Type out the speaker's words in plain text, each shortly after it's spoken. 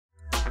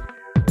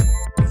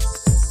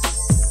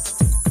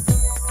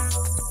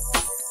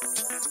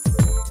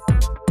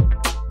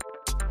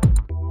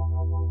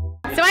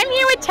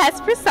Tess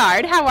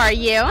Broussard. How are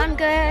you? I'm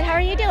good. How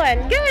are you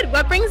doing? Good.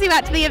 What brings you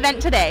out to the event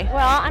today?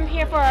 Well, I'm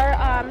here for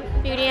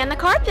Beauty and the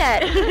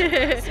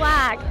Carpet.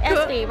 Swag.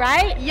 Espy,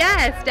 right?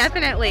 Yes,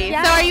 definitely.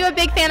 Yeah. So are you a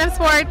big fan of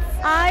sports?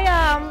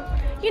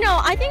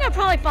 I think I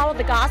probably follow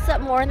the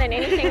gossip more than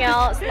anything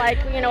else.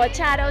 Like, with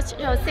Chato,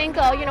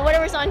 Cinco,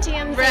 whatever's on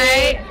TMZ.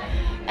 Right.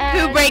 And,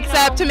 who breaks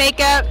up to make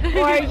up?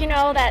 Or,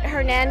 that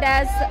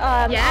Hernandez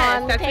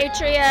yes, on the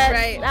Patriots.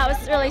 Right. That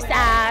was really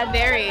sad.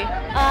 Very.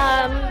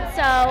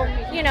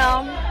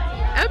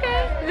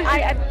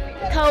 Okay.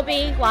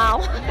 Kobe,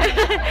 wow.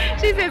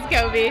 She says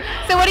Kobe.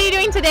 So what are you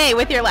doing today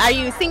with your, are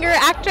you a singer,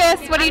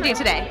 actress? What do you do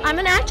today? I'm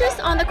an actress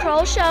on The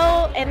Kroll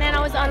Show, and then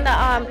I was on the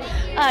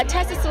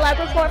Tessa Celeb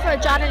Report for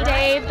John and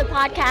Dave, the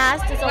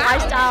podcast. It's a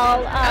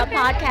lifestyle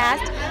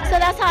podcast. So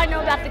that's how I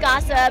know about the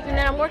gossip, and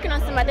then I'm working on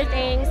some other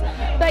things.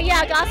 But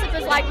yeah, gossip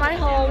is like my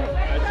whole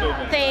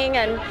thing,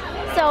 and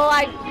so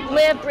I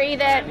live,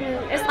 breathe it,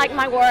 and it's like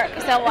my work,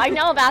 so I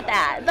know about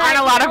that. But, aren't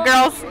a lot of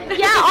girls?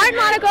 Yeah, aren't a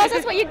lot of girls.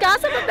 That's what you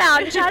gossip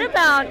about and chat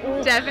about.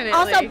 And definitely.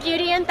 Also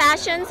beauty and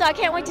fashion, so I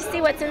can't wait to see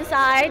what's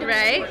inside.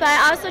 Right. But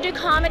I also do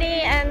comedy,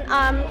 and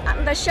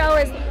the show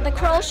is The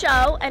Kroll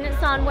Show, and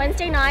it's on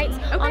Wednesday nights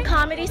on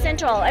Comedy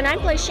Central, and I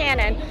play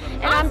Shannon.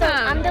 And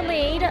I'm the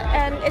lead,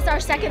 and it's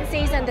our second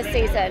season this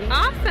season.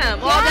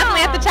 Awesome. Well, I'll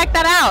definitely have to check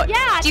that out.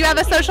 Yeah. Do you have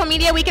a social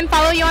media we can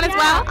follow you on as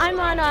well? I'm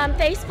on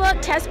Facebook,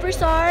 Tess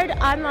Broussard.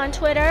 I'm on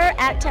Twitter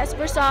 @Tess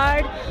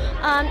Broussard,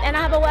 and I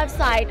have a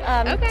website,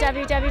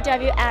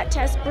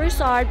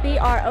 www.tessbroussard,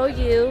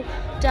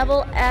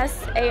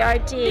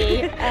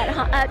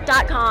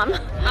 BROUSSARD .com.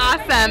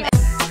 Awesome.